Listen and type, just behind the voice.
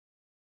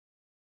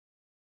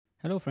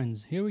Hello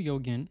friends, here we go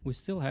again. We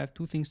still have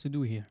two things to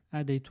do here.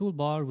 Add a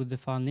toolbar with the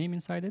file name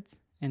inside it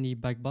and the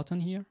back button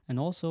here, and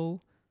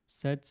also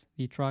set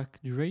the track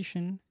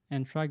duration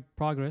and track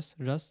progress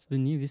just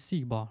beneath the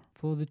SeekBar.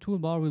 For the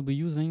toolbar, we'll be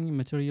using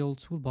material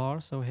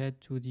toolbar, so head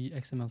to the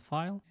XML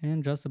file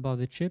and just above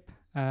the chip,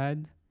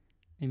 add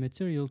a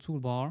material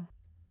toolbar,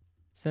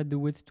 set the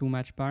width to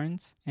match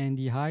parent and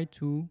the height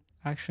to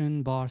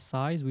action bar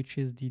size, which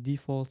is the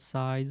default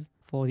size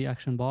for the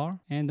action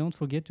bar, and don't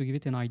forget to give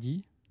it an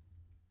ID.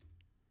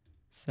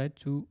 Set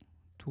to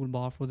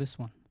toolbar for this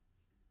one.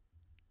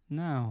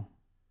 Now,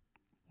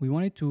 we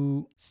want it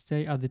to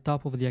stay at the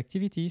top of the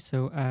activity,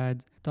 so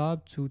add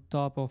top to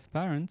top of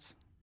parent,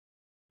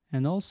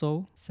 and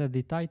also set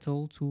the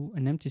title to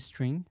an empty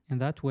string,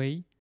 and that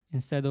way,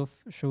 instead of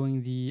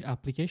showing the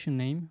application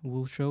name,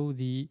 we'll show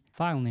the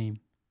file name.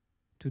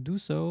 To do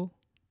so,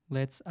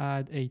 let's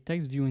add a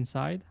text view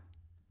inside,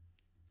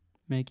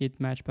 make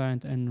it match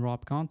parent and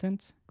wrap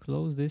content,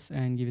 close this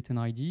and give it an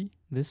ID.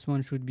 This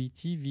one should be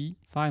TV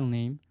file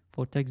name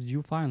for text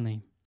view file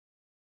name.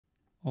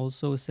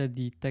 Also set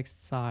the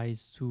text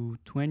size to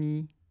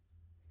 20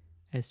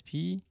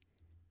 SP,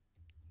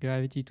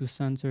 gravity to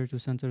center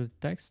the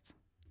text,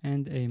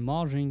 and a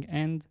margin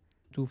end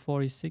to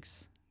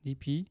 46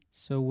 dp.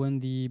 So when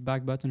the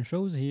back button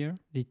shows here,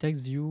 the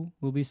text view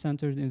will be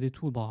centered in the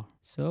toolbar.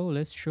 So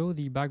let's show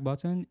the back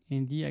button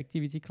in the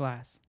activity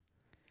class.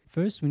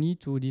 First, we need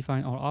to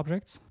define our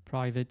objects.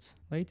 Private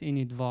late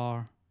init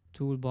var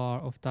toolbar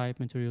of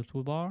type material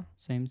toolbar.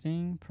 Same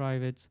thing.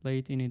 Private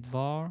late init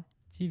var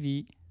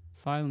TV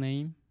file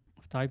name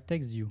of type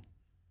text view.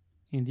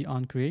 In the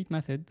onCreate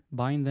method,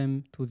 bind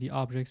them to the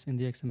objects in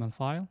the XML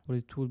file. For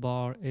the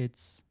toolbar,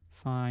 it's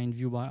find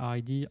view by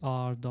ID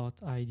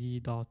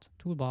r.id.toolbar.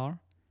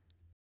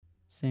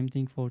 Same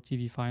thing for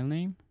TV file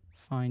name.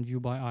 Find view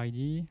by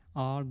ID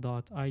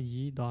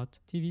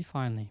r.id.tv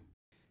file name.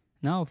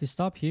 Now, if we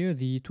stop here,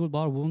 the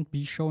toolbar won't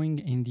be showing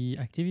in the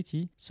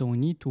activity, so we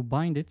need to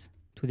bind it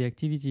to the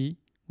activity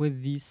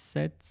with the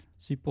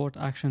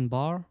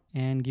setSupportActionBar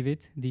and give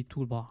it the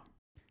toolbar.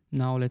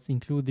 Now let's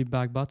include the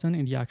back button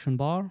in the action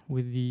bar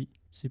with the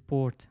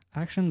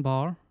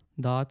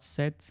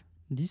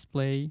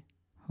supportActionBar.setDisplay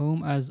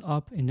home as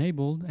up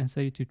enabled and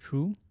set it to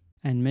true,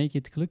 and make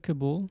it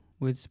clickable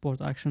with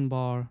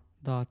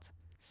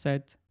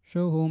supportActionBar.set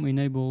show home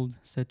enabled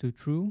set to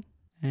true.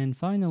 And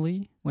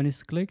finally, when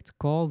it's clicked,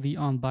 call the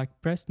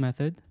OnBackPressed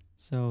method.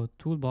 So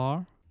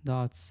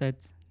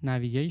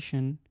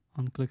toolbar.setNavigation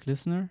on click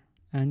listener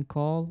and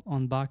call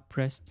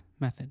OnBackPressed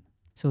method.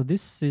 So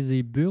this is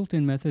a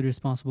built-in method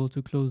responsible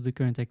to close the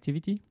current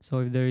activity. So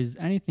if there is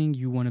anything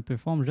you want to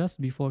perform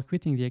just before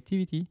quitting the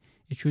activity,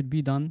 it should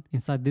be done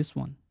inside this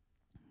one.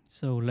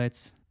 So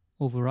let's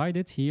override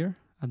it here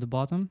at the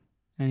bottom,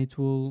 and it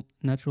will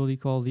naturally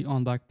call the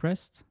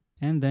OnBackPressed,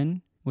 and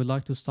then we'd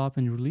like to stop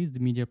and release the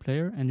media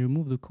player and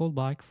remove the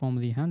callback from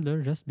the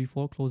handler just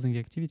before closing the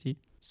activity.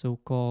 So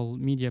call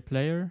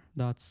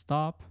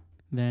mediaPlayer.stop,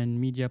 then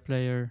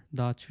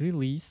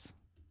mediaPlayer.release,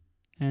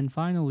 and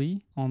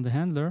finally on the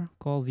handler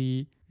call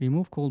the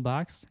remove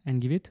callbacks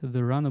and give it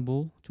the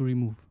runnable to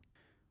remove.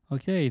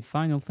 Okay, the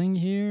final thing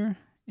here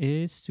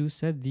is to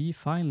set the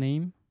file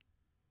name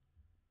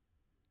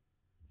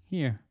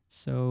here.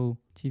 So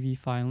TV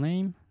file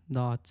name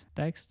dot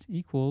text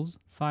equals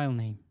file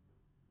name.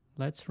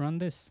 Let's run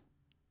this.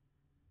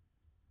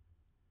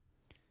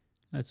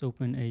 Let's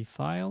open a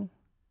file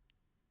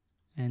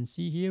and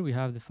see here we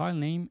have the file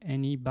name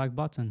and the back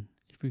button.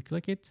 If we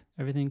click it,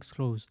 everything's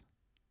closed.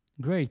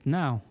 Great.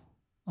 Now,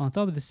 on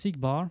top of the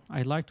SeekBar,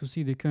 I'd like to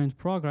see the current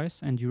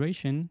progress and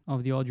duration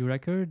of the audio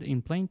record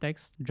in plain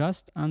text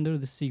just under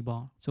the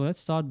SeekBar. So let's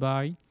start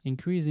by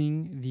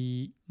increasing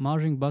the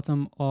margin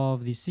bottom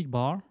of the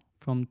SeekBar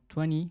from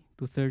 20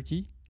 to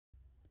 30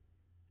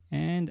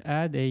 and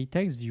add a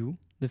text view.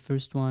 The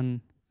first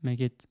one, make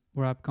it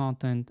wrap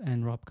content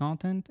and wrap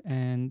content,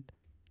 and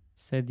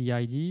set the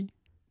ID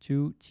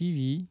to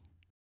TV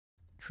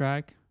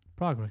track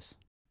progress.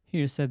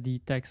 Here, set the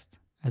text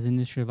as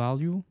initial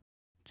value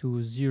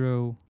to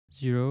 0,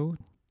 0.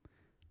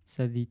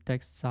 Set the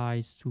text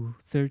size to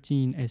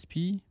 13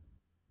 SP,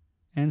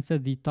 and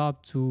set the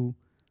top to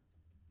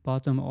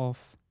bottom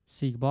of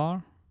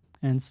SeekBar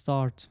and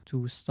start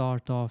to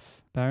start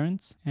of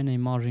parent, and a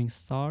margin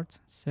start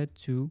set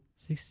to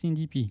 16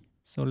 dp.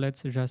 So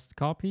let's just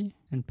copy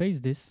and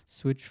paste this,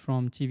 switch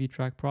from TV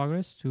track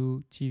progress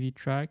to TV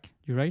track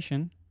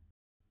duration,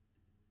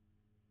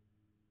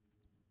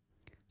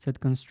 set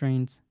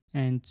constraint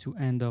end to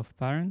end of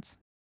parent,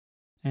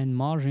 and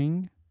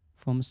margin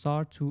from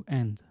start to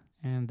end.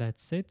 And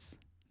that's it.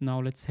 Now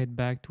let's head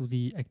back to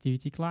the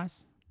activity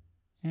class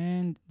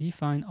and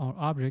define our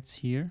objects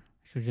here.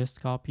 Should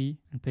just copy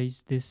and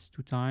paste this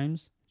 2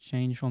 times,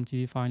 change from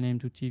TV file name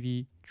to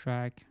TV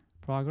track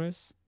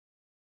progress,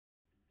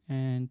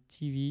 and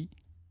TV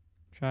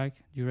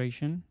track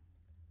duration.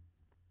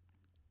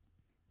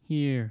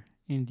 Here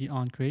in the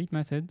onCreate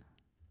method,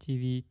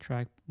 TV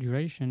track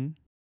duration,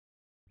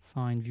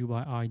 find view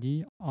by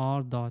ID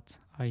r.id.tv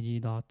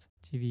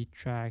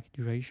track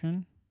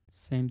duration,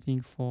 Same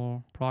thing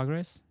for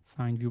progress.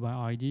 Find view by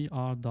ID,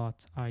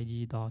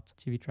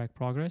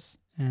 r.id.tvTrackProgress.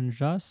 And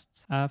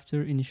just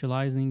after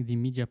initializing the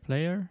media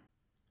player,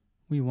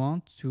 we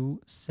want to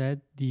set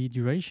the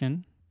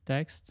duration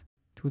text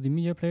to the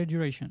media player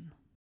duration.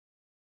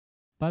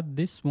 But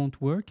this won't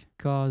work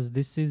because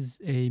this is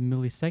a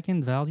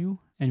millisecond value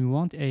and we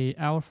want a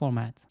hour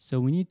format. So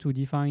we need to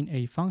define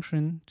a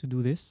function to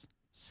do this.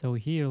 So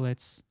here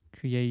let's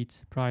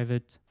create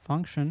private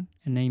function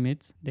and name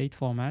it date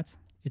format.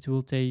 It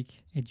will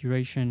take a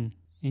duration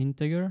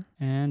integer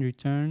and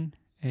return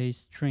a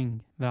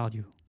string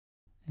value.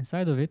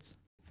 Inside of it,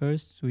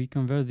 first we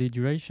convert the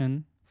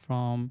duration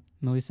from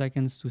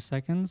milliseconds to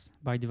seconds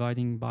by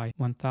dividing by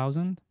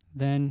 1000.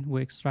 Then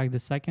we extract the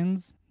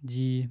seconds,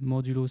 g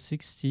modulo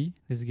 60.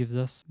 This gives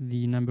us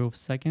the number of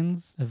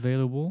seconds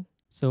available.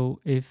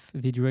 So if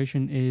the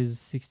duration is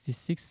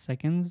 66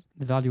 seconds,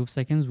 the value of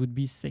seconds would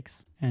be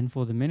 6. And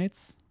for the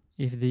minutes,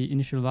 if the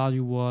initial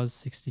value was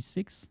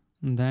 66,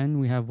 then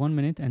we have 1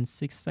 minute and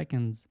 6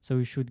 seconds. So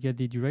we should get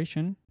the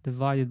duration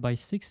divided by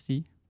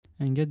 60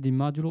 and get the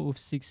modulo of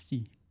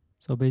 60.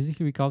 So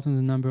basically we count on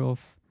the number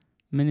of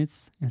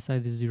minutes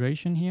inside this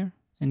duration here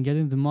and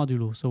getting the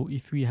modulo. So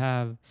if we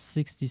have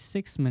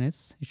 66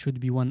 minutes, it should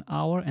be 1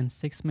 hour and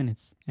 6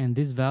 minutes. And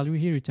this value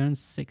here returns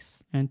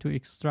 6. And to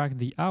extract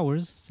the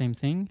hours, same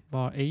thing,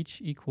 var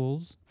h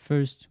equals,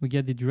 first we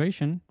get the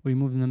duration,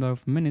 remove the number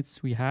of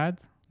minutes we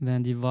had,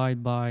 then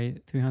divide by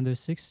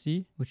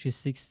 360, which is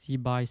 60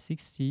 by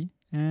 60,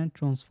 and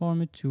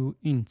transform it to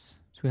int.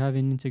 So we have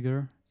an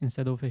integer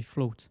instead of a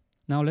float.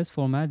 Now let's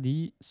format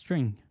the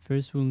string.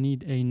 First we'll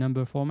need a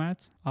number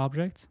format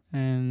object,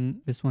 and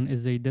this one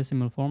is a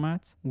decimal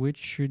format, which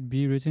should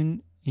be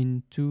written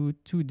into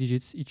 2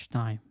 digits each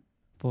time.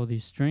 For the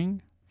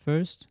string,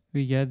 first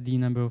we get the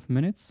number of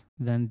minutes,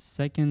 then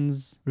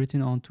seconds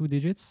written on 2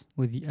 digits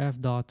with the f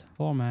dot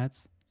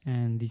format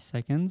and the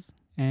seconds.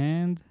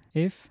 And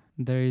if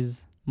there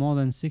is more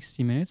than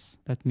 60 minutes,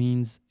 that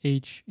means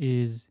h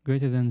is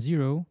greater than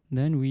 0,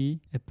 then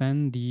we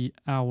append the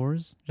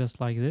hours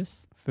just like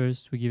this.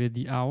 First we give it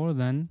the hour,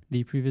 then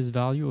the previous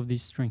value of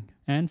this string.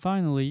 And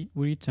finally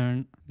we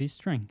return the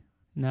string.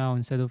 Now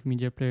instead of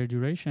media player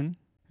duration,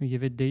 we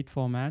give it date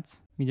format,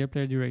 media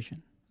player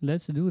duration.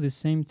 Let's do the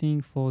same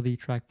thing for the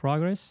track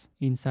progress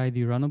inside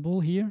the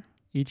runnable here.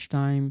 Each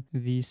time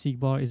the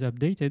SeekBar is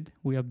updated,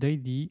 we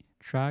update the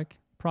track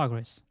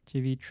progress.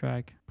 TV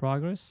track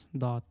progress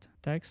dot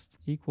text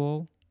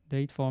equal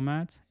date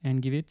format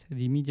and give it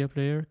the media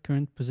player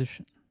current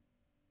position.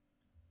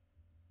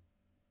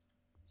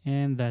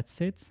 And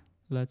that's it.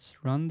 Let's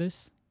run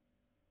this.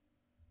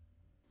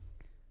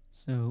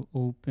 So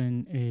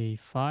open a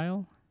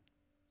file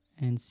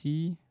and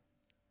see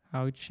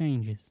how it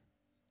changes.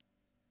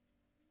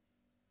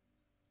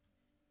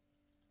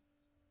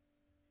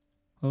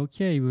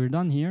 Okay, we're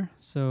done here.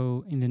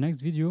 So in the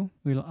next video,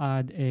 we'll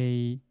add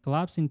a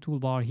collapsing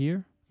toolbar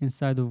here,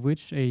 inside of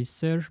which a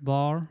search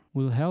bar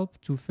will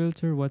help to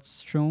filter what's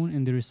shown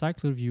in the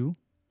recycler view.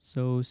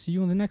 So see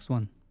you on the next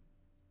one.